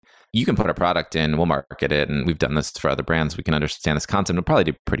you can put a product in, we'll market it, and we've done this for other brands. We can understand this concept. It'll probably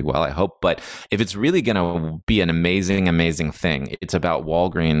do pretty well, I hope. But if it's really going to be an amazing, amazing thing, it's about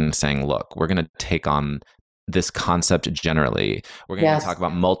Walgreens saying, look, we're going to take on this concept generally. We're going to talk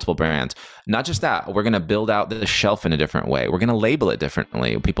about multiple brands. Not just that, we're going to build out the shelf in a different way. We're going to label it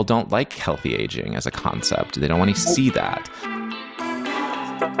differently. People don't like healthy aging as a concept. They don't want to see that.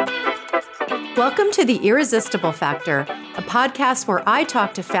 Welcome to the Irresistible Factor, a podcast where I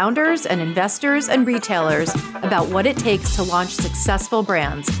talk to founders and investors and retailers about what it takes to launch successful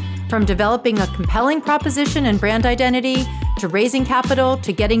brands, from developing a compelling proposition and brand identity, to raising capital,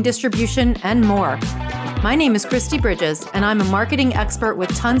 to getting distribution, and more. My name is Kristi Bridges, and I'm a marketing expert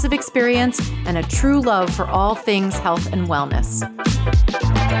with tons of experience and a true love for all things health and wellness.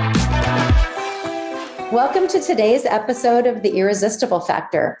 Welcome to today's episode of The Irresistible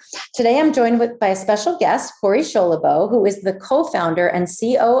Factor. Today I'm joined by a special guest, Corey Scholibo, who is the co-founder and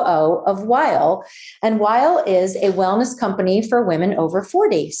COO of Wile. And Wile is a wellness company for women over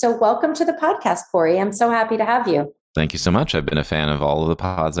 40. So welcome to the podcast, Corey. I'm so happy to have you. Thank you so much. I've been a fan of all of the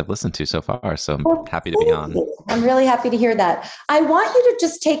pods I've listened to so far, so I'm happy to be on. I'm really happy to hear that. I want you to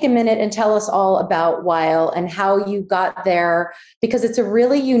just take a minute and tell us all about Wile and how you got there, because it's a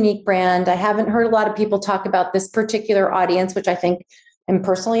really unique brand. I haven't heard a lot of people talk about this particular audience, which I think, and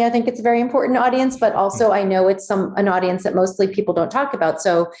personally, I think it's a very important audience, but also I know it's an audience that mostly people don't talk about.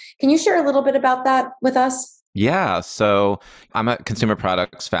 So can you share a little bit about that with us? Yeah. So I'm a consumer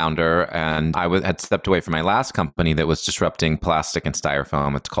products founder, and I had stepped away from my last company that was disrupting plastic and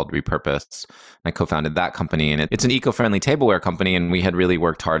styrofoam. It's called Repurpose. I co-founded that company, and it's an eco-friendly tableware company. And we had really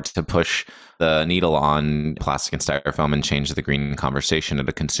worked hard to push the needle on plastic and styrofoam and change the green conversation at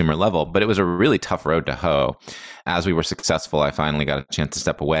a consumer level. But it was a really tough road to hoe. As we were successful, I finally got a chance to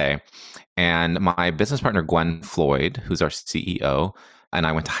step away. And my business partner, Gwen Floyd, who's our CEO, and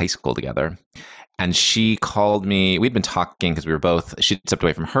I went to high school together. And she called me, we'd been talking because she'd stepped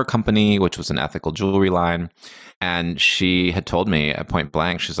away from her company, which was an ethical jewelry line. And she had told me at point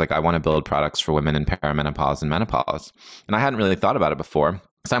blank, she's like, I want to build products for women in perimenopause and menopause. And I hadn't really thought about it before.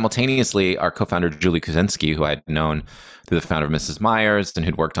 Simultaneously, our co-founder, Julie Kuzinski, who I'd known through the founder of Mrs. Myers and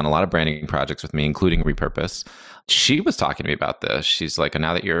who'd worked on a lot of branding projects with me, including Repurpose, she was talking to me about this. She's like,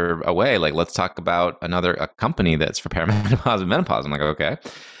 now that you're away, let's talk about a company that's for perimenopause and menopause. I'm like, okay.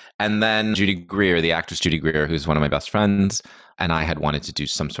 And then Judy Greer, the actress Judy Greer, who's one of my best friends, and I had wanted to do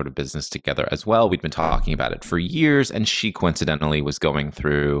some sort of business together as well. We'd been talking about it for years, and she coincidentally was going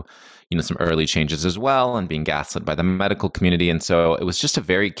through, some early changes as well and being gaslit by the medical community. And so it was just a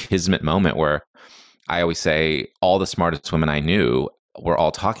very kismet moment where I always say all the smartest women I knew were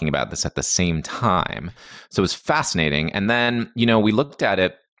all talking about this at the same time. So it was fascinating. And then, we looked at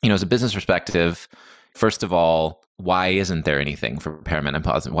it, as a business perspective. First of all, why isn't there anything for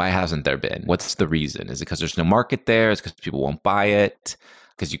perimenopause? And why hasn't there been? What's the reason? Is it because there's no market there? Is it because people won't buy it?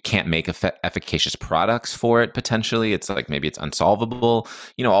 Because you can't make efficacious products for it, potentially? It's like maybe it's unsolvable.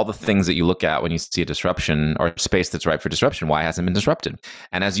 All the things that you look at when you see a disruption or space that's ripe for disruption. Why hasn't it been disrupted?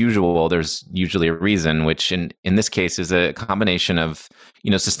 And as usual, there's usually a reason, which in this case is a combination of,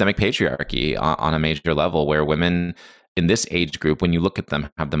 systemic patriarchy on a major level, where women in this age group, when you look at them,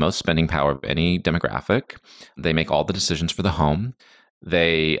 have the most spending power of any demographic. They make all the decisions for the home.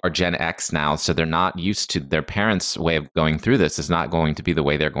 They are Gen X now, so they're not used to their parents' way of going through this. Is not going to be the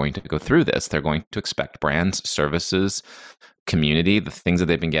way they're going to go through this. They're going to expect brands, services, community, the things that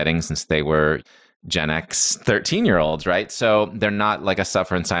they've been getting since they were Gen X 13-year-olds, right? So they're not like a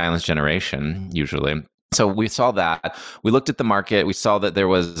suffer in silence generation, usually. So we saw that. We looked at the market. We saw that there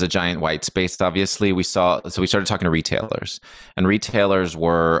was a giant white space, obviously. So we started talking to retailers. And retailers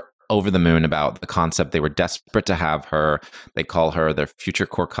were over the moon about the concept. They were desperate to have her. They call her their future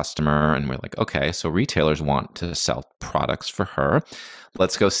core customer. And we're like, okay, so retailers want to sell products for her.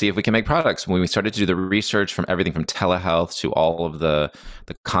 Let's go see if we can make products. When we started to do the research from everything from telehealth to all of the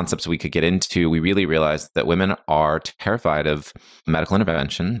concepts we could get into, we really realized that women are terrified of medical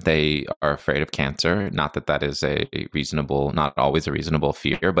intervention. They are afraid of cancer. Not that that is not always a reasonable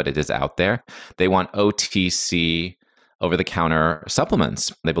fear, but it is out there. They want OTC, over-the-counter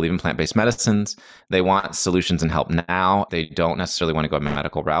supplements. They believe in plant-based medicines. They want solutions and help now. They don't necessarily want to go a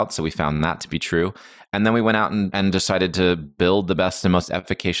medical route. So we found that to be true. And then we went out and decided to build the best and most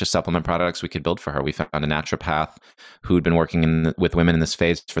efficacious supplement products we could build for her. We found a naturopath who'd been working with women in this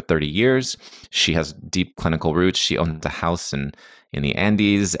phase for 30 years. She has deep clinical roots. She owns a house in the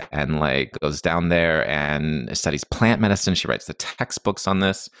Andes and goes down there and studies plant medicine. She writes the textbooks on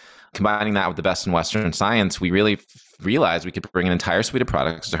this. Combining that with the best in Western science, we really realized we could bring an entire suite of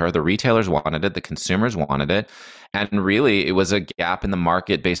products to her. The retailers wanted it. The consumers wanted it. And really, it was a gap in the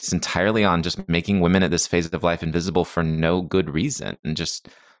market based entirely on just making women at this phase of life invisible for no good reason, and just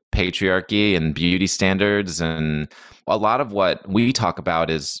patriarchy and beauty standards. And a lot of what we talk about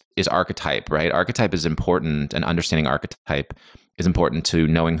is archetype, right? Archetype is important, and understanding archetype is important to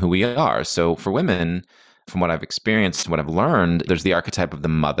knowing who we are. So for women, from what I've experienced, what I've learned, there's the archetype of the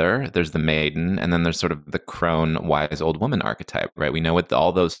mother, there's the maiden, and then there's sort of the crone, wise old woman archetype, right? We know what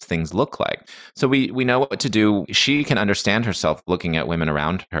all those things look like. So we know what to do. She can understand herself looking at women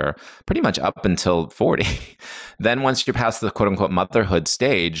around her pretty much up until 40. Then once you're past the quote unquote motherhood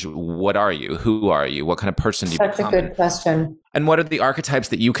stage, what are you? Who are you? What kind of person do you become? Such a good question. And what are the archetypes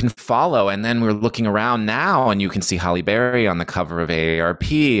that you can follow? And then we're looking around now, and you can see Halle Berry on the cover of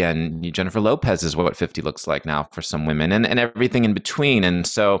AARP, and Jennifer Lopez is what 50 looks like now for some women, and everything in between. And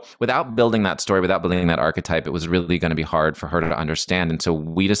so without building that story, without building that archetype, it was really going to be hard for her to understand. And so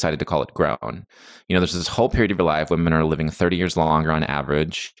we decided to call it grown. There's this whole period of your life, women are living 30 years longer on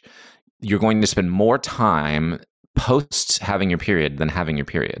average. You're going to spend more time post having your period than having your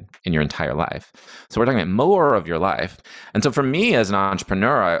period in your entire life. So we're talking about more of your life. And so for me as an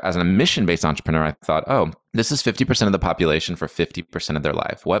entrepreneur, as a mission-based entrepreneur, I thought, oh, this is 50% of the population for 50% of their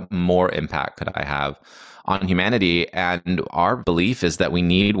life. What more impact could I have on humanity? And our belief is that we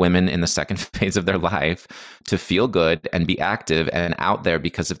need women in the second phase of their life to feel good and be active and out there,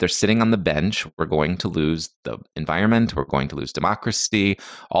 because if they're sitting on the bench, we're going to lose the environment, we're going to lose democracy,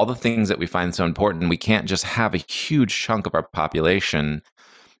 all the things that we find so important. We can't just have a huge chunk of our population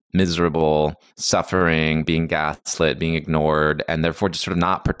miserable, suffering, being gaslit, being ignored, and therefore just sort of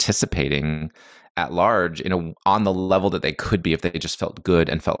not participating at large on the level that they could be if they just felt good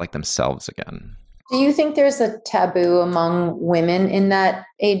and felt like themselves again. Do you think there's a taboo among women in that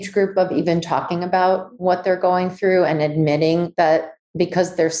age group of even talking about what they're going through and admitting that,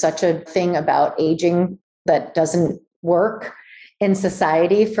 because there's such a thing about aging that doesn't work in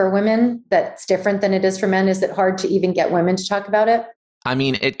society for women that's different than it is for men? Is it hard to even get women to talk about it? I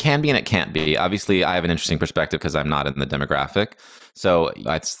mean, it can be and it can't be. Obviously, I have an interesting perspective because I'm not in the demographic. So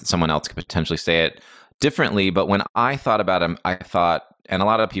someone else could potentially say it differently. But when I thought about them, I thought, and a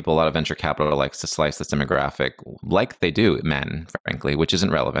lot of venture capital likes to slice this demographic like they do men, frankly, which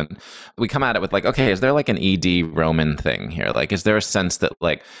isn't relevant. We come at it with okay, is there like an ED Roman thing here? Is there a sense that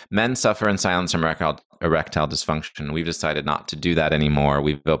men suffer in silence from erectile dysfunction? We've decided not to do that anymore.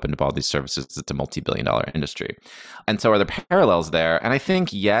 We've opened up all these services. It's a multi-billion-dollar industry. And so are there parallels there? And I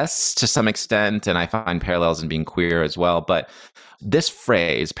think yes, to some extent, and I find parallels in being queer as well. But this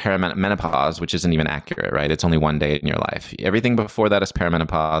phrase, perimenopause, which isn't even accurate, right? It's only one day in your life. Everything before that is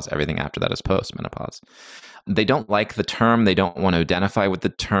perimenopause. Everything after that is postmenopause. They don't like the term. They don't want to identify with the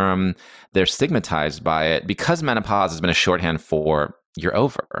term. They're stigmatized by it because menopause has been a shorthand for you're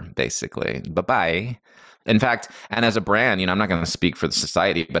over, basically. Bye-bye. In fact, and as a brand, I'm not going to speak for the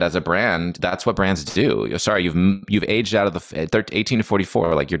society, but as a brand, that's what brands do. Sorry, you've aged out of the 18 to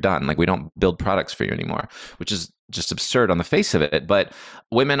 44, you're done. We don't build products for you anymore, which is just absurd on the face of it. But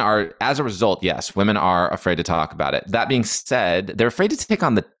women are, as a result, yes, women are afraid to talk about it. That being said, they're afraid to take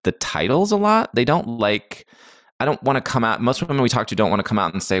on the titles a lot. They don't I don't want to come out. Most women we talk to don't want to come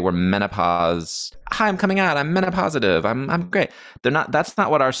out and say we're menopause. Hi, I'm coming out. I'm menopositive. I'm great. They're not. That's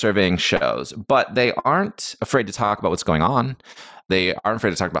not what our surveying shows. But they aren't afraid to talk about what's going on. They aren't afraid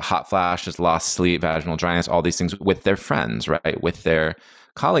to talk about hot flashes, lost sleep, vaginal dryness, all these things with their friends, right? With their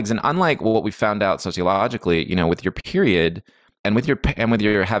colleagues. And unlike what we found out sociologically, with your period, and with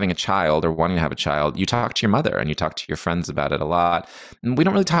your having a child or wanting to have a child, you talk to your mother and you talk to your friends about it a lot. And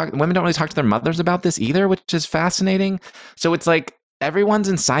women don't really talk to their mothers about this either, which is fascinating. So it's everyone's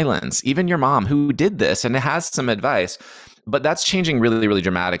in silence, even your mom who did this and has some advice. But that's changing really, really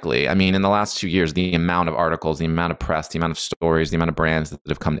dramatically. I mean, in the last 2 years, the amount of articles, the amount of press, the amount of stories, the amount of brands that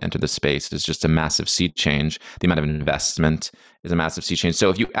have come to enter the space is just a massive sea change. The amount of investment is a massive sea change. So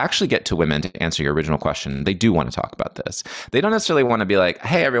if you actually get to women, to answer your original question, they do want to talk about this. They don't necessarily want to be like,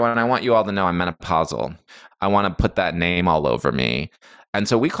 hey, everyone, I want you all to know I'm menopausal. I want to put that name all over me. And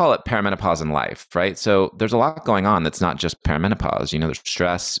so we call it perimenopause in life, right? So there's a lot going on that's not just perimenopause. There's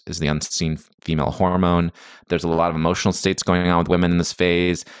stress is the unseen female hormone. There's a lot of emotional states going on with women in this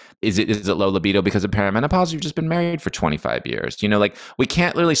phase. Is it low libido because of perimenopause? You've just been married for 25 years. We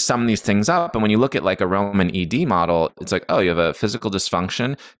can't really sum these things up. And when you look at a Roman ED model, it's oh, you have a physical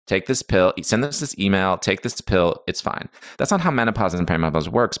dysfunction, take this pill, send us this email, take this pill, it's fine. That's not how menopause and perimenopause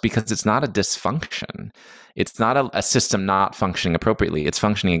works, because it's not a dysfunction. It's not a system not functioning appropriately. It's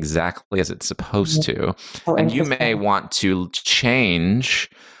functioning exactly as it's supposed to. Oh, and you may want to change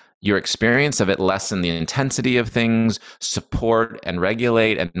your experience of it lessen the intensity of things, support and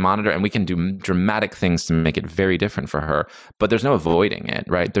regulate and monitor, and we can do dramatic things to make it very different for her. But there's no avoiding it,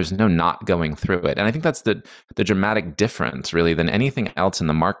 right? There's no not going through it. And I think that's the dramatic difference, really, than anything else in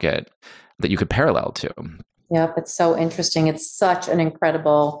the market that you could parallel to. Yep, it's so interesting. It's such an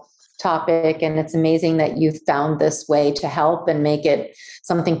incredible topic, and it's amazing that you've found this way to help and make it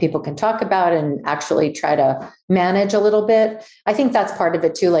something people can talk about and actually try to manage a little bit. I think that's part of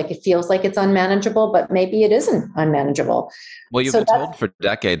it too. Like, it feels like it's unmanageable, but maybe it isn't unmanageable. Well, you've been told for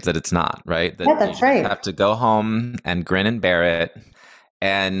decades that it's not, right? That that's right. You have to go home and grin and bear it.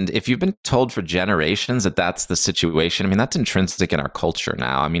 And if you've been told for generations that that's the situation, I mean, that's intrinsic in our culture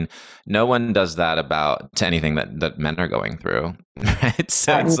now. I mean, no one does that to anything that men are going through, right?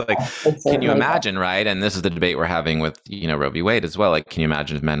 So it's like, can you imagine, right? And this is the debate we're having with, Roe v. Wade as well. Like, can you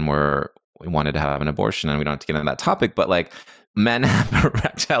imagine if men wanted to have an abortion? And we don't have to get into that topic, but like, men have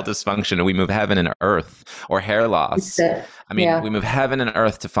erectile dysfunction and we move heaven and earth, or hair loss. I mean, we move heaven and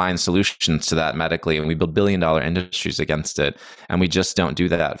earth to find solutions to that medically, and we build billion-dollar industries against it. And we just don't do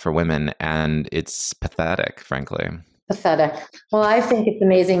that for women. And it's pathetic, frankly. Pathetic. Well, I think it's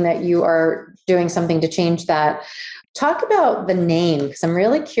amazing that you are doing something to change that. Talk about the name, because I'm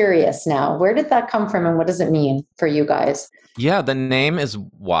really curious now. Where did that come from and what does it mean for you guys? Yeah, the name is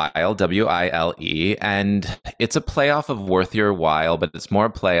Wile, W-I-L-E, and it's a playoff of Worth Your While, but it's more a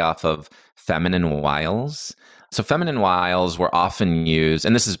playoff of feminine wiles. So feminine wiles were often used,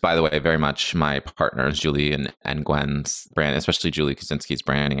 and this is, by the way, very much my partners, Julie and Gwen's brand, especially Julie Kuczynski's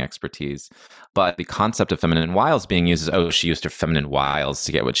branding expertise. But the concept of feminine wiles being used as, she used her feminine wiles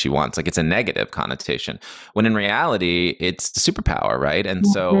to get what she wants. Like, it's a negative connotation, when in reality, it's the superpower, right? And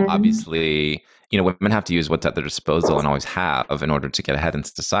so obviously, women have to use what's at their disposal and always have in order to get ahead in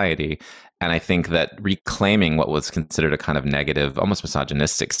society. And I think that reclaiming what was considered a kind of negative, almost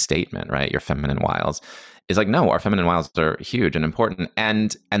misogynistic statement, right? Your feminine wiles, is like, no, our feminine wiles are huge and important.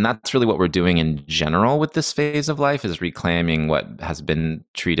 And that's really what we're doing in general with this phase of life, is reclaiming what has been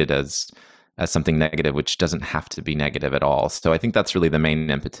treated as something negative, which doesn't have to be negative at all. So I think that's really the main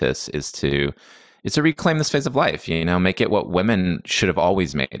impetus, is to reclaim this phase of life, make it what women should have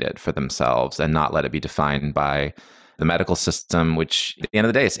always made it for themselves, and not let it be defined by the medical system, which at the end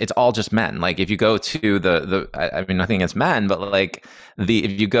of the day, it's all just men. Like, if you go to I mean, nothing against men, but like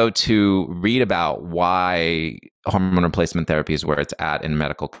if you go to read about why hormone replacement therapy is where it's at in the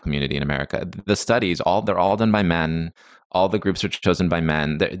medical community in America, the studies, they're all done by men. All the groups are chosen by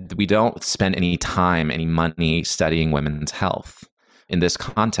men. We don't spend any time, any money studying women's health in this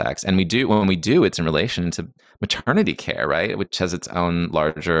context. And when we do, it's in relation to maternity care, right? Which has its own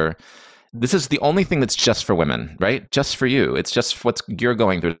larger, this is the only thing that's just for women, right? Just for you. It's just what you're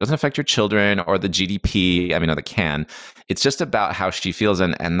going through. It doesn't affect your children or the GDP. I mean, it can. It's just about how she feels.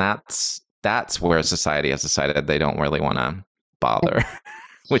 And that's where society has decided they don't really want to bother.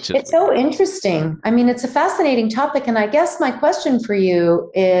 It's so interesting. I mean, it's a fascinating topic. And I guess my question for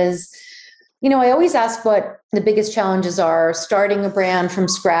you is, I always ask what the biggest challenges are: starting a brand from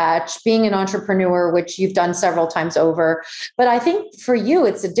scratch, being an entrepreneur, which you've done several times over. But I think for you,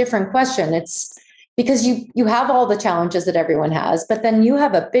 it's a different question. It's because you have all the challenges that everyone has, but then you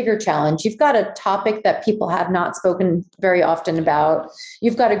have a bigger challenge. You've got a topic that people have not spoken very often about.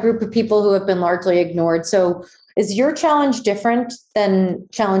 You've got a group of people who have been largely ignored. So is your challenge different than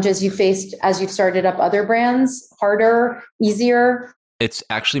challenges you faced as you've started up other brands? Harder, easier? It's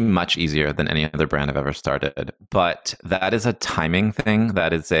actually much easier than any other brand I've ever started, but that is a timing thing.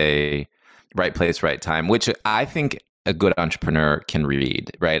 That is a right place, right time, which I think a good entrepreneur can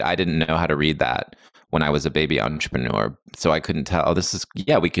read, right? I didn't know how to read that when I was a baby entrepreneur. So I couldn't tell,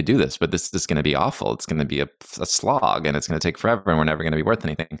 we could do this, but this is going to be awful. It's going to be a slog, and it's going to take forever, and we're never going to be worth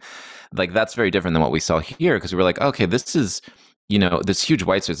anything. Like, that's very different than what we saw here, because we were like, okay, this is, this huge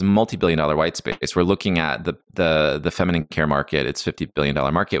white space, multi-billion-dollar white space. We're looking at the feminine care market. It's $50 billion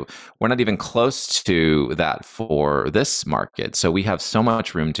market. We're not even close to that for this market. So we have so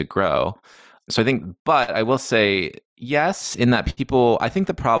much room to grow. So I think, but I will say, yes, in that I think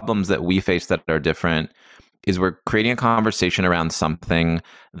the problems that we face that are different is we're creating a conversation around something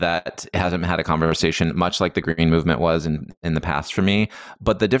that hasn't had a conversation, much like the green movement was in the past for me.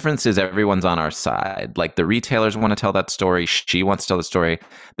 But the difference is everyone's on our side. Like, the retailers want to tell that story. She wants to tell the story.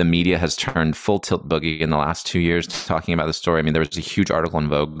 The media has turned full tilt boogie in the last 2 years talking about the story. I mean, there was a huge article in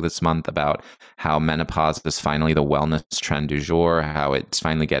Vogue this month about how menopause is finally the wellness trend du jour, how it's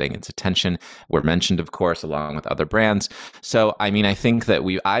finally getting its attention. We're mentioned, of course, along with other brands. So, I mean, I think that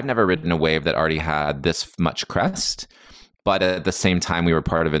I've never ridden a wave that already had this much crest, but at the same time, we were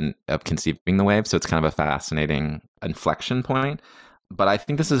part of conceiving the wave. So it's kind of a fascinating inflection point. But I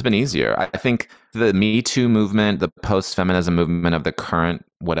think this has been easier. I think the Me Too movement, the post-feminism movement of the current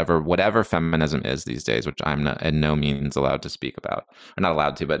whatever feminism is these days, which I'm not in no means allowed to speak about, or not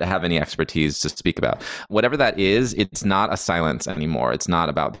allowed to, but have any expertise to speak about. Whatever that is, it's not a silence anymore. It's not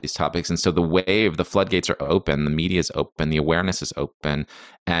about these topics. And so the floodgates are open, the media is open, the awareness is open,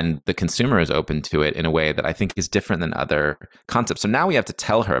 and the consumer is open to it in a way that I think is different than other concepts. So now we have to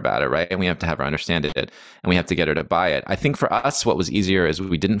tell her about it, right? And we have to have her understand it, and we have to get her to buy it. I think for us, what was easier is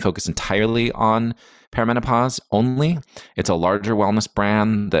we didn't focus entirely on perimenopause only. It's a larger wellness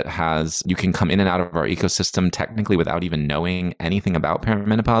brand that you can come in and out of our ecosystem technically without even knowing anything about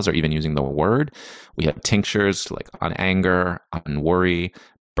perimenopause or even using the word. We have tinctures like on anger, on worry,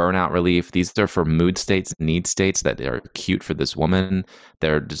 burnout relief. These are for mood states, need states that are acute for this woman.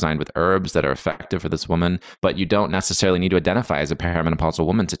 They're designed with herbs that are effective for this woman, but you don't necessarily need to identify as a perimenopausal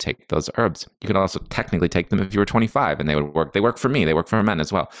woman to take those herbs. You could also technically take them if you were 25 and they would work. They work for me. They work for men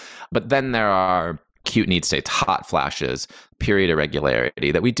as well. But then there are acute need states, hot flashes, period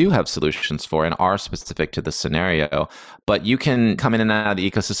irregularity that we do have solutions for and are specific to the scenario. But you can come in and out of the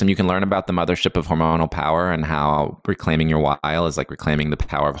ecosystem. You can learn about the mothership of hormonal power and how reclaiming your wile is like reclaiming the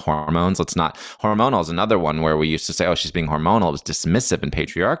power of hormones. Hormonal is another one where we used to say, oh, she's being hormonal. It was dismissive and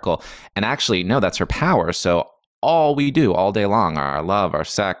patriarchal. And actually, no, that's her power. So all we do all day long, our love, our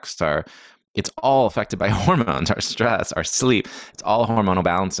sex, it's all affected by hormones, our stress, our sleep. It's all hormonal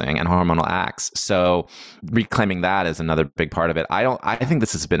balancing and hormonal acts. So reclaiming that is another big part of it. I think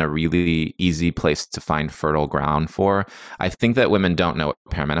this has been a really easy place to find fertile ground for. I think that women don't know what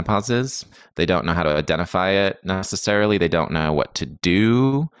perimenopause is. They don't know how to identify it necessarily. They don't know what to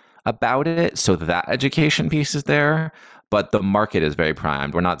do about it. So that education piece is there, but the market is very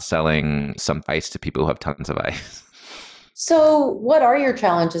primed. We're not selling some ice to people who have tons of ice. So what are your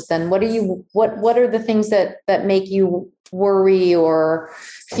challenges then? What are the things that make you worry or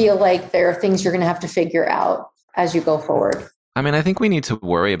feel like there are things you're going to have to figure out as you go forward? I mean, I think we need to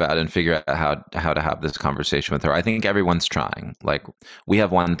worry about it and figure out how to have this conversation with her. I think everyone's trying. Like, we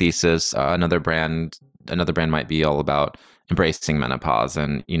have one thesis, another brand might be all about embracing menopause.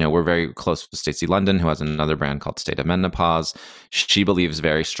 And, we're very close with Stacey London, who has another brand called State of Menopause. She believes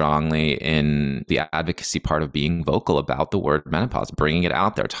very strongly in the advocacy part of being vocal about the word menopause, bringing it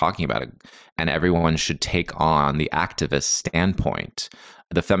out there, talking about it. And everyone should take on the activist standpoint,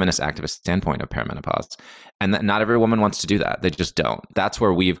 the feminist activist standpoint of perimenopause. And that not every woman wants to do that. They just don't. That's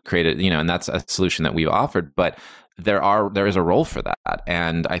where we've created, and that's a solution that we've offered. But there is a role for that.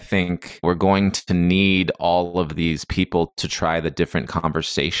 And I think we're going to need all of these people to try the different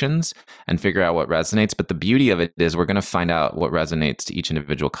conversations and figure out what resonates. But the beauty of it is we're going to find out what resonates to each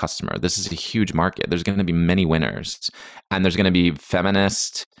individual customer. This is a huge market. There's going to be many winners, and there's going to be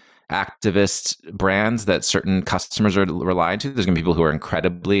feminist, activist brands that certain customers are relying to. There's going to be people who are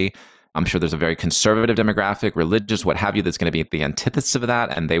incredibly, I'm sure there's a very conservative demographic, religious, what have you, that's going to be the antithesis of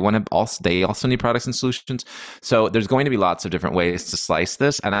that. And they also need products and solutions. So there's going to be lots of different ways to slice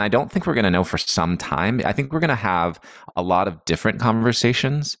this. And I don't think we're going to know for some time. I think we're going to have a lot of different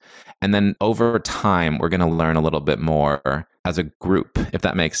conversations. And then over time, we're going to learn a little bit more as a group, if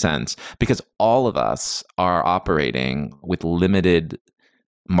that makes sense, because all of us are operating with limited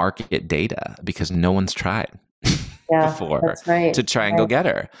market data because no one's tried before to try and go get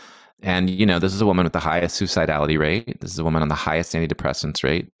her. And, this is a woman with the highest suicidality rate. This is a woman on the highest antidepressants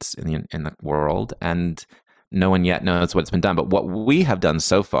rates in the world. And no one yet knows what's been done. But what we have done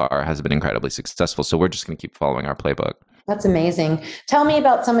so far has been incredibly successful. So we're just going to keep following our playbook. That's amazing. Tell me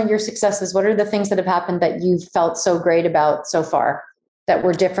about some of your successes. What are the things that have happened that you've felt so great about so far that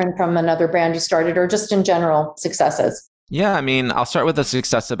were different from another brand you started, or just in general successes? Yeah, I mean, I'll start with the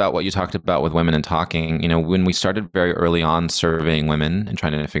success about what you talked about with women and talking. When we started very early on surveying women and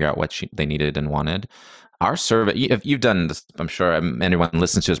trying to figure out what they needed and wanted, our survey, if you've done this, I'm sure anyone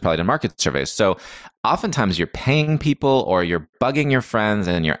listens to has probably done market surveys. So oftentimes you're paying people or you're bugging your friends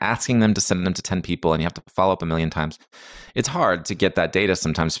and you're asking them to send them to 10 people and you have to follow up a million times. It's hard to get that data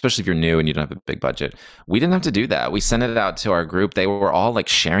sometimes, especially if you're new and you don't have a big budget. We didn't have to do that. We sent it out to our group. They were all like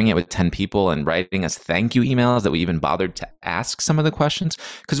sharing it with 10 people and writing us thank you emails that we even bothered to ask some of the questions.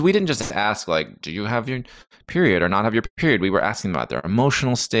 Because we didn't just ask like, do you have your period or not have your period? We were asking about their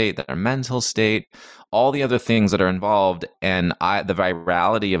emotional state, their mental state, all the other things that are involved. And the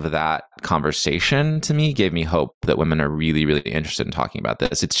virality of that conversation to me gave me hope that women are really, really interested in talking about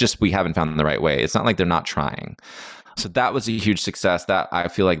this. It's just we haven't found the right way. It's not like they're not trying. So that was a huge success. That I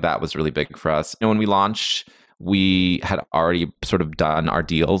feel like that was really big for us. When we launched, we had already sort of done our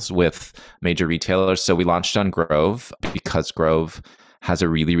deals with major retailers. So we launched on Grove because Grove has a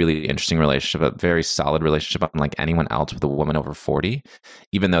really, really interesting relationship, a very solid relationship, unlike anyone else, with a woman over 40.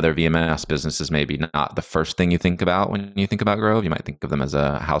 Even though their VMS business is maybe not the first thing you think about when you think about Grove, you might think of them as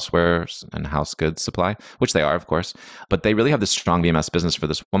a housewares and house goods supply, which they are, of course. But they really have this strong VMS business for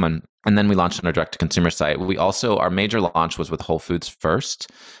this woman. And then we launched on our direct-to-consumer site. We also, our major launch was with Whole Foods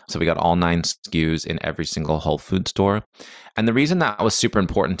first. So we got all 9 SKUs in every single Whole Foods store. And the reason that was super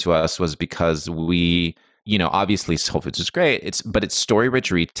important to us was because we, obviously Whole Foods is great, but it's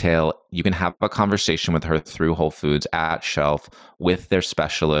story-rich retail. You can have a conversation with her through Whole Foods at shelf with their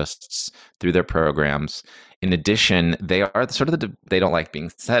specialists through their programs. In addition, they are sort of they don't like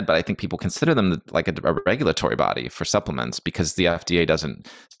being said, but I think people consider them like a regulatory body for supplements, because the FDA doesn't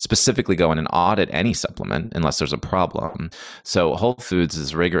specifically go in and audit any supplement unless there's a problem. So Whole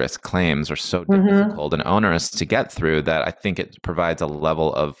Foods' rigorous claims are so difficult and onerous to get through that I think it provides a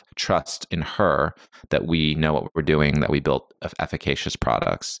level of trust in her that we know what we're doing, that we built efficacious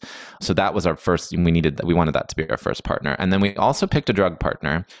products. So that was our first, we wanted that to be our first partner. And then we also picked a drug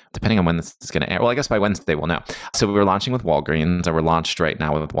partner, depending on when this is going to air. Well, I guess by Wednesday we'll know. So we were launching with Walgreens, or we're launched right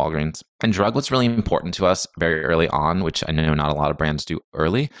now with Walgreens. And drug was really important to us very early on, which I know not a lot of brands do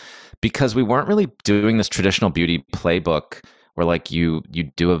early, because we weren't really doing this traditional beauty playbook where like you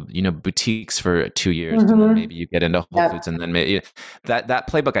do boutiques for 2 years and then maybe you get into Whole Foods, and then maybe that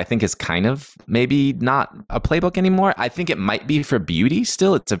playbook I think is kind of maybe not a playbook anymore. I think it might be for beauty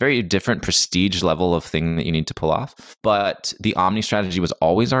still. It's a very different prestige level of thing that you need to pull off. But the omni strategy was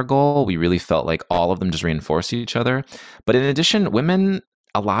always our goal. We really felt like all of them just reinforce each other. But in addition,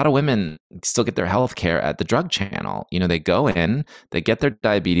 a lot of women still get their health care at the drug channel. They go in, they get their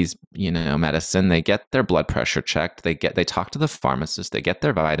diabetes, medicine, they get their blood pressure checked, they talk to the pharmacist, they get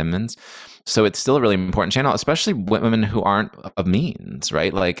their vitamins. So it's still a really important channel, especially women who aren't of means,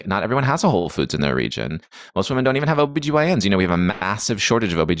 right? Like not everyone has a Whole Foods in their region. Most women don't even have OBGYNs. We have a massive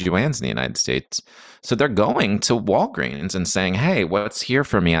shortage of OBGYNs in the United States. So they're going to Walgreens and saying, hey, what's here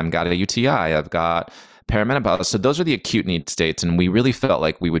for me? I've got a UTI, I've got perimenopause. So those are the acute need states. And we really felt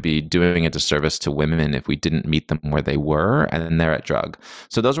like we would be doing a disservice to women if we didn't meet them where they were, and they're at drug.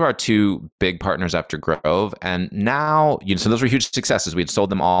 So those were our 2 big partners after Grove. And now, so those were huge successes. We had sold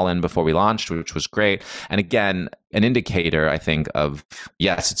them all in before we launched, which was great. And again, an indicator, I think, of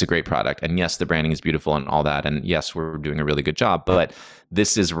yes, it's a great product. And yes, the branding is beautiful and all that. And yes, we're doing a really good job. But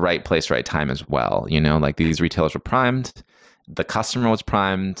this is right place, right time as well. Like these retailers were primed. The customer was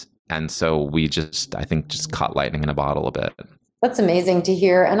primed. And so we just caught lightning in a bottle a bit. That's amazing to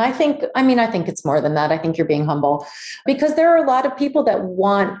hear. And I think it's more than that. I think you're being humble, because there are a lot of people that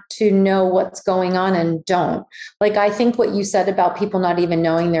want to know what's going on and don't. Like, I think what you said about people not even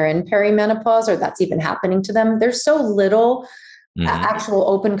knowing they're in perimenopause or that's even happening to them. There's so little actual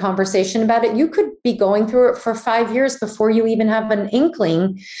open conversation about it. You could be going through it for 5 years before you even have an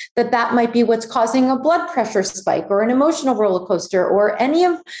inkling that might be what's causing a blood pressure spike or an emotional roller coaster or any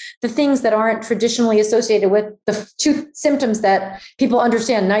of the things that aren't traditionally associated with the 2 symptoms that people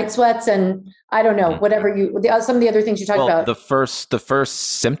understand, night sweats and I don't know, whatever some of the other things you talked about. The first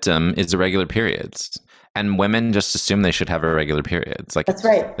symptom is irregular periods. And women just assume they should have irregular periods. Like, that's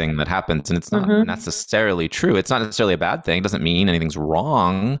right. A thing that happens, and it's not necessarily true. It's not necessarily a bad thing. It doesn't mean anything's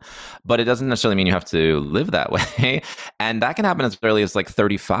wrong, but it doesn't necessarily mean you have to live that way. And that can happen as early as like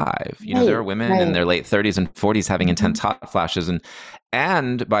 35. There are women in their late 30s and 40s having intense hot flashes.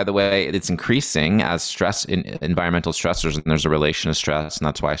 And by the way, it's increasing as stress in environmental stressors, and there's a relation to stress, and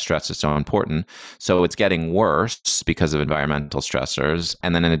that's why stress is so important. So it's getting worse because of environmental stressors.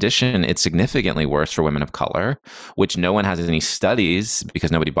 And then in addition, it's significantly worse for women of color, which no one has any studies because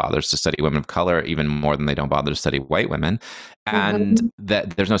nobody bothers to study women of color even more than they don't bother to study white women. And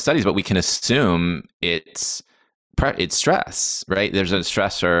that there's no studies, but we can assume it's stress, right? There's a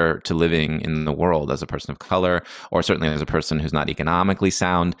stressor to living in the world as a person of color, or certainly as a person who's not economically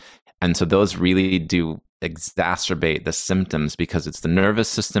sound. And so those really do exacerbate the symptoms because it's the nervous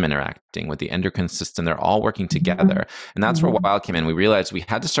system interacting with the endocrine system. They're all working together. And that's where Wile came in. We realized we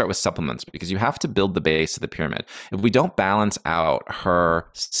had to start with supplements because you have to build the base of the pyramid. If we don't balance out her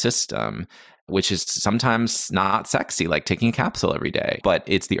system, which is sometimes not sexy, like taking a capsule every day, but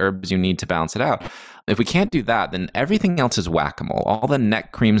it's the herbs you need to balance it out. If we can't do that, then everything else is whack-a-mole. All the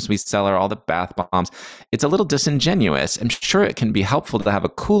neck creams we sell are all the bath bombs. It's a little disingenuous. I'm sure it can be helpful to have a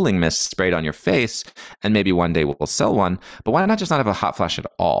cooling mist sprayed on your face, and maybe one day we'll sell one. But why not just not have a hot flash at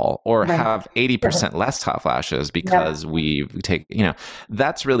all, or have 80% less hot flashes because we take,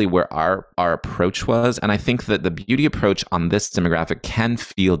 that's really where our approach was. And I think that the beauty approach on this demographic can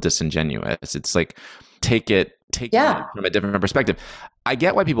feel disingenuous. It's like, take it from a different perspective. I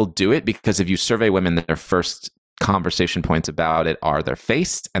get why people do it, because if you survey women, their first conversation points about it are their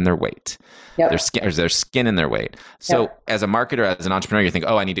face and their weight. Yep. Their skin and their weight. So as a marketer, as an entrepreneur, you think,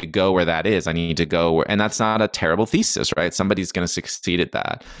 oh, I need to go where that is. I need to go where, and that's not a terrible thesis, right? Somebody's going to succeed at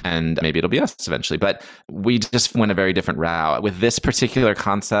that. And maybe it'll be us eventually. But we just went a very different route. With this particular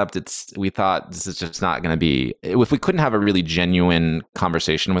concept, we thought this is just not going to be, if we couldn't have a really genuine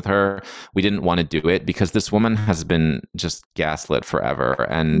conversation with her, we didn't want to do it because this woman has been just gaslit forever.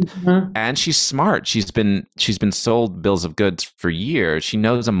 And and she's smart. She's been sold bills of goods for years. She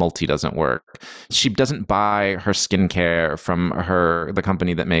knows a multi doesn't work. She doesn't buy her skincare from the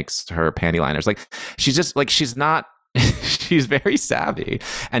company that makes her panty liners. Like, she's just like, she's not, she's very savvy,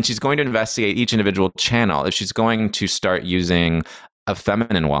 and she's going to investigate each individual channel. If she's going to start using a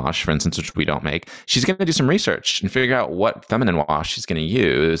feminine wash, for instance, which we don't make, she's going to do some research and figure out what feminine wash she's going to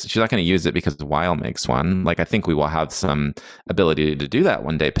use. She's not going to use it because Wile makes one. Like, I think we will have some ability to do that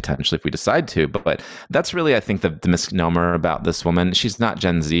one day, potentially, if we decide to. But that's really, I think, the misnomer about this woman. She's not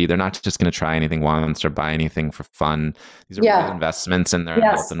Gen Z. They're not just going to try anything once or buy anything for fun. These are real investments in their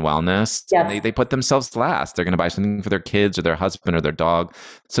health and wellness. Yes. And they put themselves last. They're going to buy something for their kids or their husband or their dog.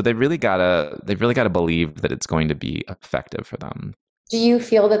 So they've really got to believe that it's going to be effective for them. Do you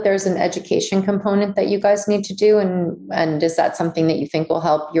feel that there's an education component that you guys need to do? And is that something that you think will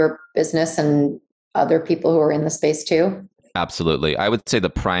help your business and other people who are in the space too? Absolutely. I would say the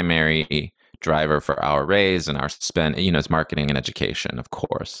primary driver for our raise and our spend, is marketing and education, of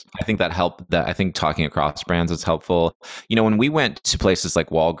course. I think I think talking across brands is helpful. When we went to places like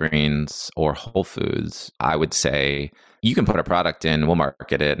Walgreens or Whole Foods, I would say, you can put a product in, we'll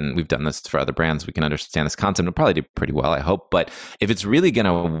market it, and we've done this for other brands. We can understand this concept. We'll probably do pretty well, I hope. But if it's really going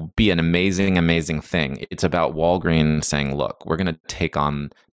to be an amazing, amazing thing, it's about Walgreens saying, look, we're going to take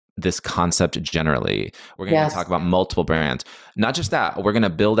on this concept generally. We're going to talk about multiple brands. Not just that, we're going to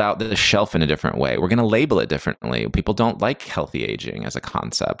build out the shelf in a different way. We're going to label it differently. People don't like healthy aging as a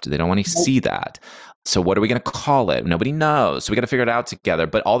concept. They don't want to see that. So what are we going to call it? Nobody knows. So we got to figure it out together.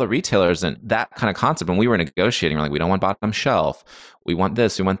 But all the retailers and that kind of concept, when we were negotiating, we're like, we don't want bottom shelf. We want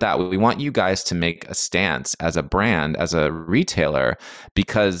this. We want that. We want you guys to make a stance as a brand, as a retailer,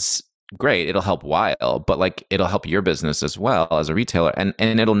 because great, it'll help Wile, but like it'll help your business as well as a retailer. And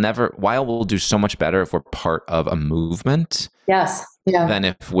Wile will do so much better if we're part of a movement. Yes. Yeah. Than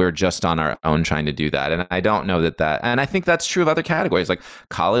if we're just on our own trying to do that. And I don't know and I think that's true of other categories like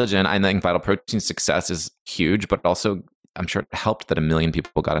collagen. I think Vital Protein success is huge, but also I'm sure it helped that 1 million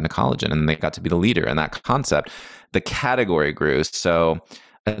people got into collagen and they got to be the leader in that concept. The category grew. So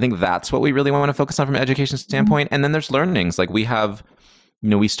I think that's what we really want to focus on from an education standpoint. And then there's learnings. Like we have,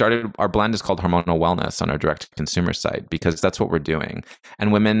 we started, our blend is called Hormonal Wellness on our direct consumer site because that's what we're doing.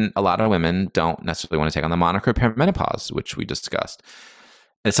 And a lot of women don't necessarily want to take on the moniker perimenopause, which we discussed.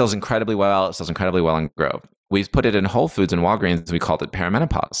 It sells incredibly well. It sells incredibly well in Grove. We've put it in Whole Foods and Walgreens. We called it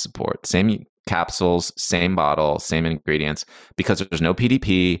perimenopause support. Same capsules, same bottle, same ingredients, because there's no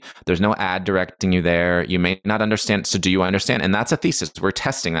PDP. There's no ad directing you there. You may not understand. So do you understand? And that's a thesis. We're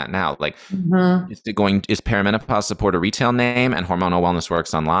testing that now. Like, is perimenopause support a retail name and Hormonal Wellness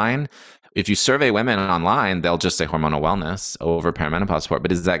works online? If you survey women online, they'll just say hormonal wellness over perimenopause support.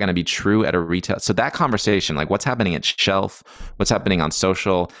 But is that going to be true at a retail? So that conversation, like what's happening at shelf, what's happening on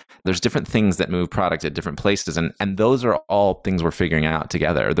social, there's different things that move product at different places. And those are all things we're figuring out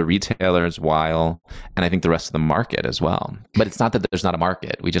together. The retailers, Wile, and I think the rest of the market as well. But it's not that there's not a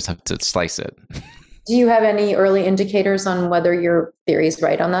market. We just have to slice it. Do you have any early indicators on whether your theory is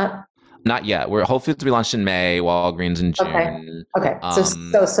right on that? Not yet. Whole Foods we launched in May, Walgreens in June. Okay.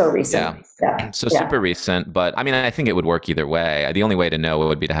 So recent. Yeah. Super recent. But I mean, I think it would work either way. The only way to know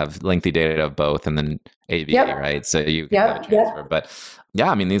would be to have lengthy data of both and then AV, right? So you can have a transfer. But yeah,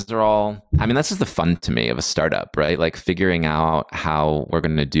 I mean, these are all, that's just the fun to me of a startup, right? Like figuring out how we're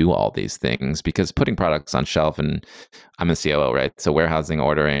going to do all these things, because putting products on shelf, and I'm a COO, right? So warehousing,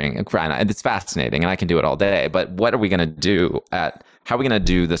 ordering, and it's fascinating and I can do it all day. But what are we going to do how are we going to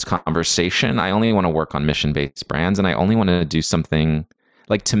do this conversation? I only want to work on mission-based brands, and I only want to do something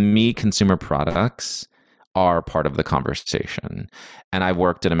like, to me, consumer products are part of the conversation. And I've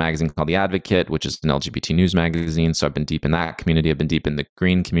worked at a magazine called The Advocate, which is an LGBT news magazine. So I've been deep in that community. I've been deep in the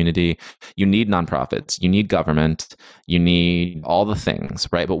green community. You need nonprofits. You need government. You need all the things,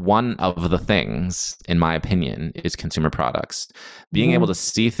 right? But one of the things, in my opinion, is consumer products. Being able to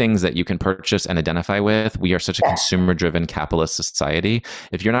see things that you can purchase and identify with. We are such a consumer-driven capitalist society.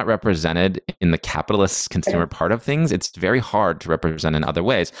 If you're not represented in the capitalist consumer part of things, it's very hard to represent in other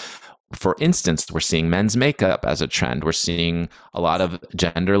ways. For instance, we're seeing men's makeup as a trend. We're seeing a lot of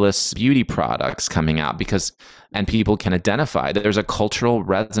genderless beauty products coming out and people can identify that there's a cultural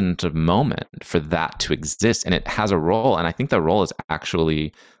resonant moment for that to exist, and it has a role. And I think the role is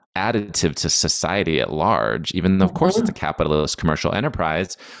actually additive to society at large, even though, of course, it's a capitalist commercial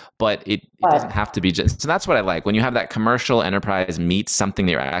enterprise, but it doesn't have to be just. So that's what I like. When you have that commercial enterprise meets something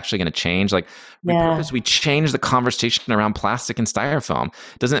that you're actually going to change, like Repurpose, we change the conversation around plastic and styrofoam.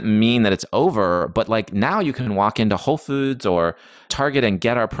 Doesn't mean that it's over, but like now you can walk into Whole Foods or Target and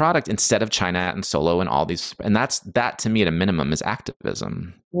get our product instead of China and Solo and all these. And that to me at a minimum is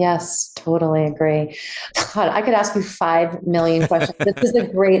activism. Yes, totally agree. God, I could ask you 5 million questions. This is a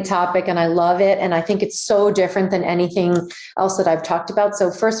great topic and I love it. And I think it's so different than anything else that I've talked about.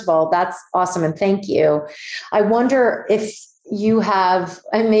 So first of all, that's awesome. And thank you. I wonder if you have,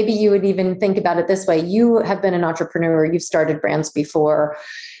 and maybe you would even think about it this way. You have been an entrepreneur. You've started brands before.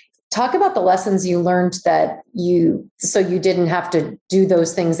 Talk about the lessons you learned so you didn't have to do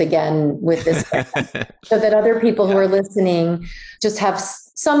those things again with this brand, so that other people who are listening just have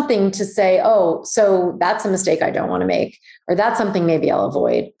something to say, oh, so that's a mistake I don't want to make, or that's something maybe I'll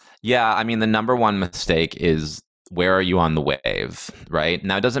avoid. Yeah. I mean, the number one mistake is, where are you on the wave, right?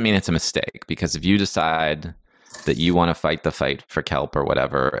 Now, it doesn't mean it's a mistake, because if you decide that you want to fight the fight for kelp or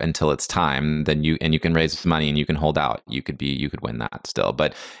whatever until it's time, then you can raise money and you can hold out. You could win that still.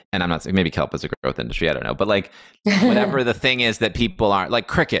 But, and I'm not saying maybe kelp is a growth industry, I don't know. But like whatever the thing is that people aren't, like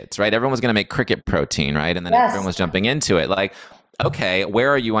crickets, right? Everyone was going to make cricket protein, right? And then everyone was jumping into it. Like, okay, where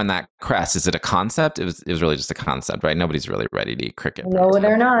are you on that crest? Is it a concept? It was really just a concept, right? Nobody's really ready to eat cricket protein. No,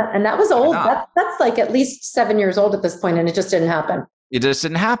 they're not. And that was old. That's like at least 7 years old at this point, and it just didn't happen. It just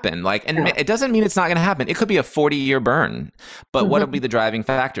didn't happen. It doesn't mean it's not going to happen. It could be a 40-year burn. But what will be the driving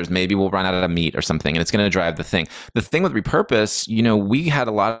factors? Maybe we'll run out of meat or something, and it's going to drive the thing. The thing with Repurpose, we had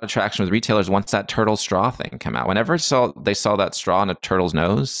a lot of traction with retailers once that turtle straw thing came out. Whenever they saw that straw in a turtle's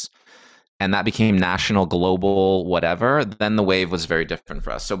nose, and that became national, global, whatever, then the wave was very different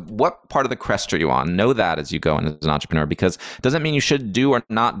for us. So what part of the crest are you on? Know that as you go in as an entrepreneur, because it doesn't mean you should do or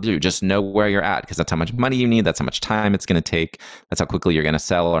not do. Just know where you're at, because that's how much money you need. That's how much time it's going to take. That's how quickly you're going to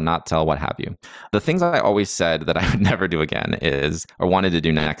sell or not sell, what have you. The things I always said that I would never do again or wanted to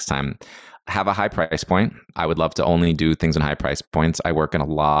do next time, have a high price point. I would love to only do things in high price points. I work in a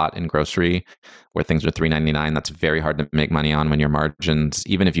lot in grocery where things are $3.99. That's very hard to make money on when your margins,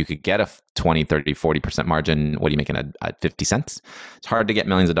 even if you could get a 20, 30, 40% margin, what are you making at 50 cents? It's hard to get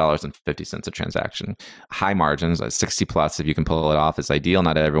millions of dollars in 50 cents a transaction. High margins, 60 plus, if you can pull it off, is ideal.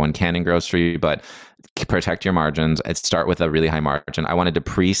 Not everyone can in grocery, but protect your margins. I'd start with a really high margin. I wanted to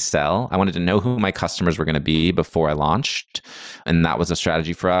pre-sell. I wanted to know who my customers were going to be before I launched. And that was a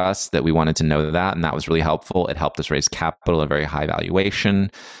strategy for us, that we wanted to know that. And that was really helpful. It helped us raise capital at a very high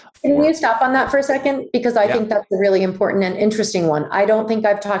valuation. Can you stop on that for a second? Because I think that's a really important and interesting one. I don't think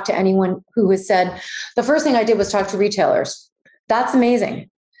I've talked to anyone who has said, the first thing I did was talk to retailers. That's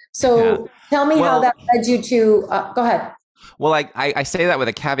amazing. So tell me how that led you to, go ahead. Well, I say that with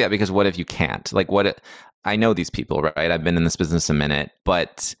a caveat, because what if you can't? I know these people, right? I've been in this business a minute,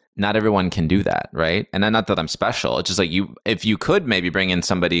 but not everyone can do that, right? And not that I'm special. It's just like if you could maybe bring in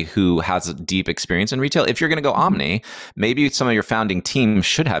somebody who has a deep experience in retail. If you're going to go omni, maybe some of your founding team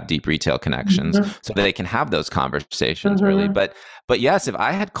should have deep retail connections so that they can have those conversations early. But yes, if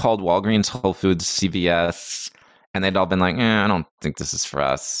I had called Walgreens, Whole Foods, CVS, and they'd all been like, I don't think this is for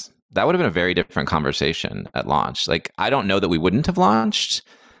us, that would have been a very different conversation at launch. Like, I don't know that we wouldn't have launched,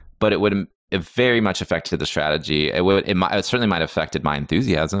 but it would have very much affected the strategy. It certainly might have affected my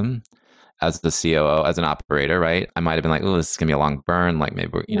enthusiasm as the COO, as an operator, right? I might have been like, oh, this is going to be a long burn. Like,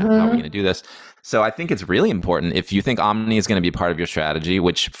 maybe, how are we going to do this? So I think it's really important, if you think omni is going to be part of your strategy,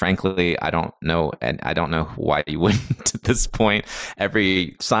 which frankly, I don't know. And I don't know why you wouldn't at this point.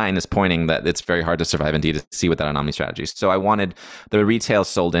 Every sign is pointing that it's very hard to survive in D2C without an omni strategy. So I wanted the retail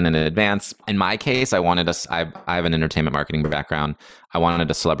sold in advance. In my case, I have an entertainment marketing background. I wanted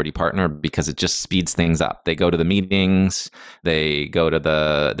a celebrity partner because it just speeds things up. They go to the meetings, they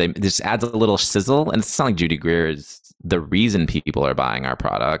just adds a little sizzle. And it's not like Judy Greer is the reason people are buying our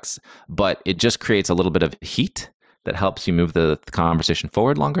products, but it just creates a little bit of heat that helps you move the conversation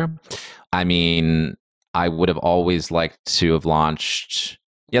forward longer. I mean, I would have always liked to have launched.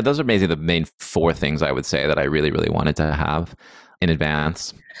 Yeah, those are basically the main 4 things I would say that I really, really wanted to have in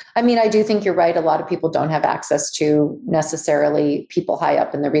advance. I mean, I do think you're right. A lot of people don't have access to necessarily people high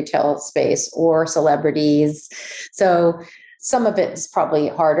up in the retail space or celebrities. So some of it is probably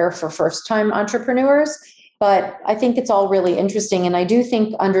harder for first-time entrepreneurs. But I think it's all really interesting. And I do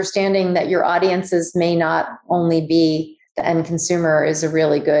think understanding that your audiences may not only be the end consumer is a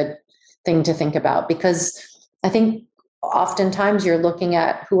really good thing to think about, because I think oftentimes you're looking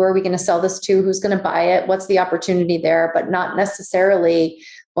at who are we going to sell this to, who's going to buy it, what's the opportunity there, but not necessarily,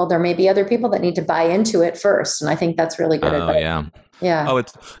 well, there may be other people that need to buy into it first. And I think that's really good advice. Yeah. Yeah. Oh,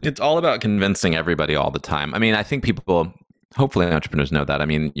 it's all about convincing everybody all the time. I mean, I think people, hopefully entrepreneurs know that. I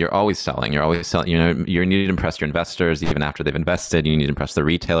mean, you're always selling, you need to impress your investors even after they've invested. You need to impress the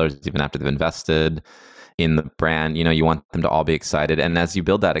retailers even after they've invested in the brand. You want them to all be excited. And as you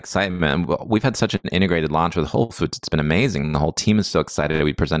build that excitement, we've had such an integrated launch with Whole Foods. It's been amazing. The whole team is so excited.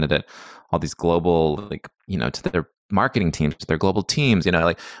 We presented it all these global, to their marketing teams, to their global teams,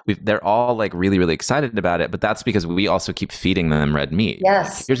 they're all really, really excited about it. But that's because we also keep feeding them red meat.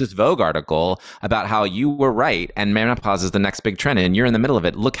 Yes. Here's this Vogue article about how you were right and menopause is the next big trend and you're in the middle of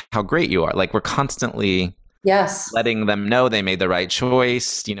it. Look how great you are. We're constantly letting them know they made the right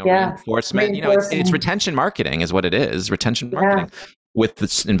choice, reinforcement. It's retention marketing is what it is. Retention marketing. With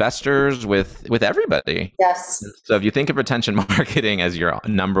the investors, with everybody. Yes. So if you think of retention marketing as your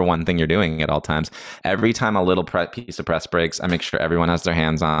number one thing you're doing at all times, every time a little piece of press breaks, I make sure everyone has their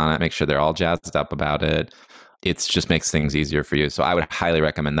hands on it, make sure they're all jazzed up about it. It just makes things easier for you. So I would highly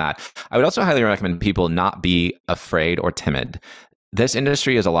recommend that. I would also highly recommend people not be afraid or timid. This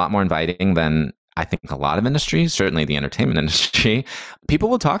industry is a lot more inviting than I think a lot of industries, certainly the entertainment industry. People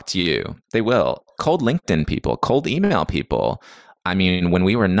will talk to you. They will. Cold LinkedIn people, cold email people. I mean, when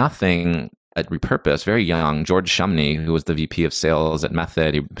we were nothing at Repurpose, very young, George Shumney, who was the VP of sales at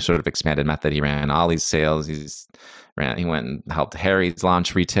Method, he sort of expanded Method. He ran Ollie's sales. He went and helped Harry's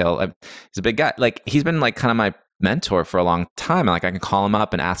launch retail. He's a big guy. He's been kind of my mentor for a long time. I can call him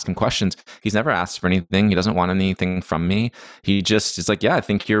up and ask him questions. He's never asked for anything. He doesn't want anything from me. He just is yeah, I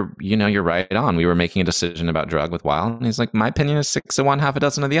think you're right on. We were making a decision about drug with Wile. And he's my opinion is 6 of one, half a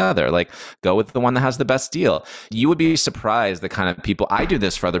dozen of the other. Go with the one that has the best deal. You would be surprised the kind of people, I do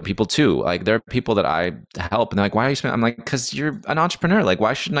this for other people too. There are people that I help and they're why are you spending? I'm because you're an entrepreneur.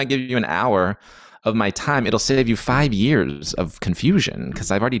 Why shouldn't I give you an hour of my time? It'll save you 5 years of confusion because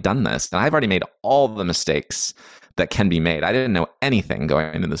I've already done this and I've already made all the mistakes that can be made. I didn't know anything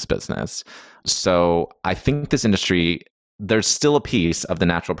going into this business. So I think this industry, there's still a piece of the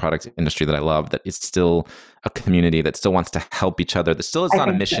natural products industry that I love, that it's still a community that still wants to help each other. That still is not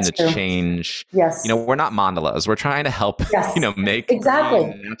a mission to change. Yes. We're not mandalas. We're trying to help, make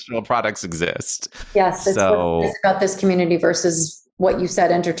natural products exist. Yes. It's about this community versus what you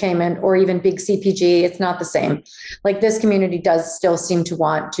said, entertainment or even big CPG. It's not the same. This community does still seem to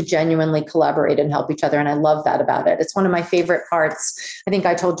want to genuinely collaborate and help each other. And I love that about it. It's one of my favorite parts. I think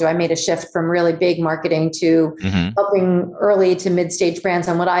I told you I made a shift from really big marketing to helping early to mid-stage brands.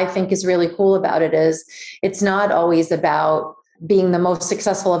 And what I think is really cool about it is it's not always about being the most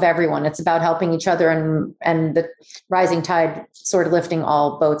successful of everyone. It's about helping each other and the rising tide sort of lifting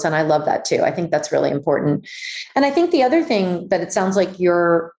all boats. And I love that too. I think that's really important. And I think the other thing that it sounds like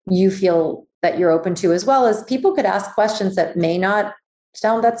you feel that you're open to as well is people could ask questions that may not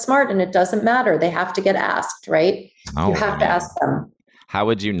sound that smart, and it doesn't matter. They have to get asked, right? You have to ask them. How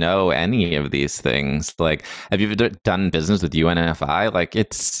would you know any of these things? Have you ever done business with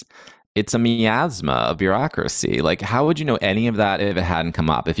UNFI? It's a miasma of bureaucracy. How would you know any of that if it hadn't come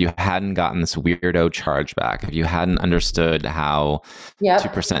up? If you hadn't gotten this weirdo chargeback, if you hadn't understood how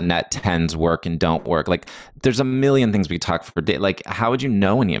 2% net tens work and don't work, there's a million things we talk for day. How would you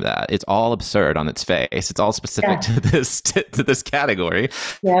know any of that? It's all absurd on its face. It's all specific to this category.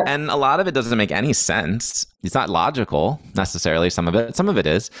 Yep. And a lot of it doesn't make any sense. It's not logical necessarily. Some of it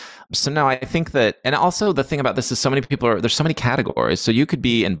is. So no, I think that, and also the thing about this is so many people there's so many categories. So you could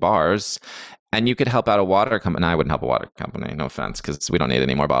be in bars and you could help out a water company. I wouldn't help a water company, no offense, because we don't need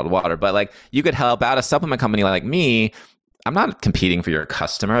any more bottled water. But you could help out a supplement company like me. I'm not competing for your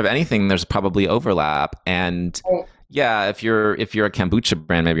customer. If anything, there's probably overlap. And yeah, if you're a kombucha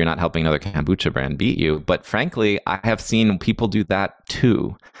brand, maybe you're not helping another kombucha brand beat you. But frankly, I have seen people do that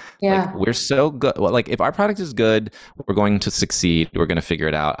too. Yeah. We're so good. If our product is good, we're going to succeed. We're going to figure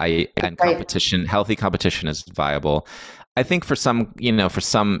it out. And competition, healthy competition is viable. I think for some,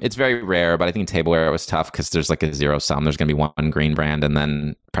 it's very rare, but I think tableware was tough because there's a zero sum. There's going to be one green brand and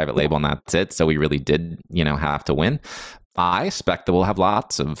then private label, and that's it. So we really did, have to win. I expect that we'll have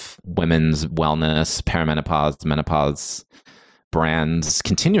lots of women's wellness, perimenopause, menopause brands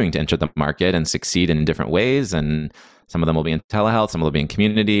continuing to enter the market and succeed in different ways. And some of them will be in telehealth, some will be in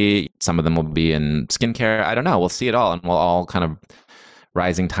community, some of them will be in skincare. I don't know. We'll see it all, and we'll all kind of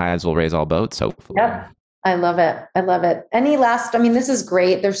rising tides will raise all boats, hopefully. Yep. I love it. I love it. This is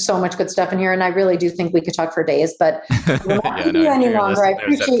great. There's so much good stuff in here. And I really do think we could talk for days, but we'll not keep you any longer. I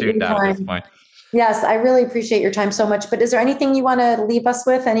appreciate your time. Yes, I really appreciate your time so much. But is there anything you want to leave us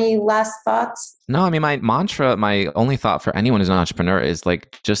with? Any last thoughts? No, I mean, my mantra, my only thought for anyone who's an entrepreneur is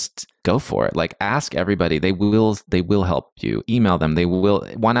like, just go for it. Like, ask everybody. They will help you. Email them. They will.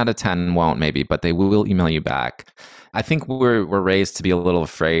 1 out of 10 won't maybe, but they will email you back. I think we're raised to be a little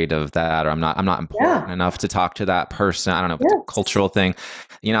afraid of that, or I'm not important enough to talk to that person. I don't know if it's a cultural thing.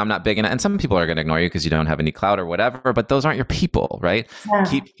 I'm not big enough. And some people are going to ignore you because you don't have any clout or whatever, but those aren't your people, right? Yeah.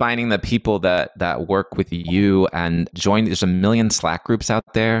 Keep finding the people that work with you and join. There's a million Slack groups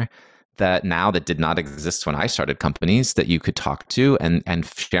out there that did not exist when I started companies that you could talk to and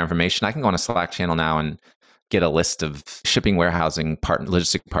share information. I can go on a Slack channel now and get a list of shipping, warehousing,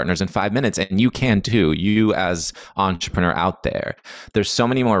 logistic partners in 5 minutes. And you can too, you as entrepreneur out there. There's so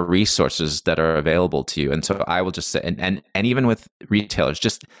many more resources that are available to you. And so I will just say, and even with retailers,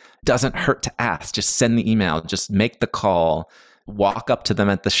 just doesn't hurt to ask. Just send the email, just make the call, walk up to them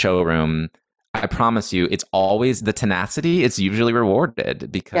at the showroom. I promise you, it's always the tenacity. It's usually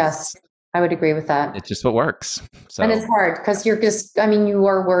rewarded because... Yes. I would agree with that. It's just what works. So. And it's hard because you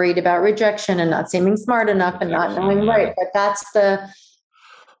are worried about rejection and not seeming smart enough and not knowing right. But that's the...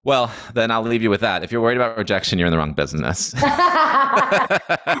 Well, then I'll leave you with that. If you're worried about rejection, you're in the wrong business.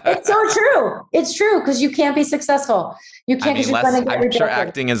 It's so true. It's true because you can't be successful. You can't. I'm sure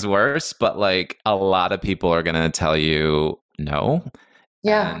acting is worse, but like a lot of people are going to tell you no.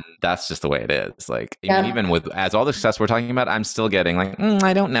 Yeah. And that's just the way it is. Like, even with as all the success we're talking about, I'm still getting like,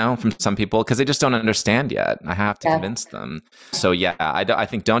 I don't know from some people because they just don't understand yet. I have to convince them. So I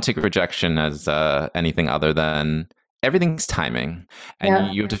think don't take rejection as anything other than everything's timing.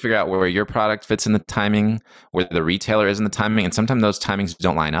 And you have to figure out where your product fits in the timing, where the retailer is in the timing. And sometimes those timings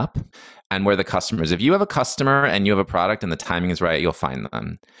don't line up. And where the customer is. If you have a customer and you have a product and the timing is right, you'll find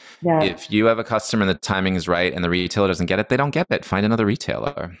them. Yeah. If you have a customer and the timing is right and the retailer doesn't get it, they don't get it. Find another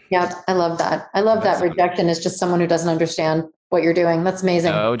retailer. Yeah, I love that. I love that rejection is just someone who doesn't understand what you're doing. That's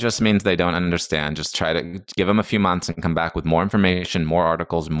amazing. No, just means they don't understand. Just try to give them a few months and come back with more information, more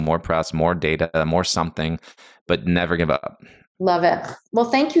articles, more press, more data, more something, but never give up. Love it. Well,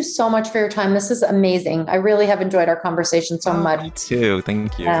 thank you so much for your time. This is amazing. I really have enjoyed our conversation so much. Me too.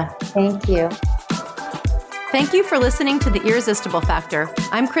 Thank you. Yeah, thank you. Thank you for listening to The Irresistible Factor.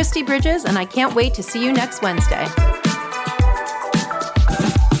 I'm Kristi Bridges, and I can't wait to see you next Wednesday.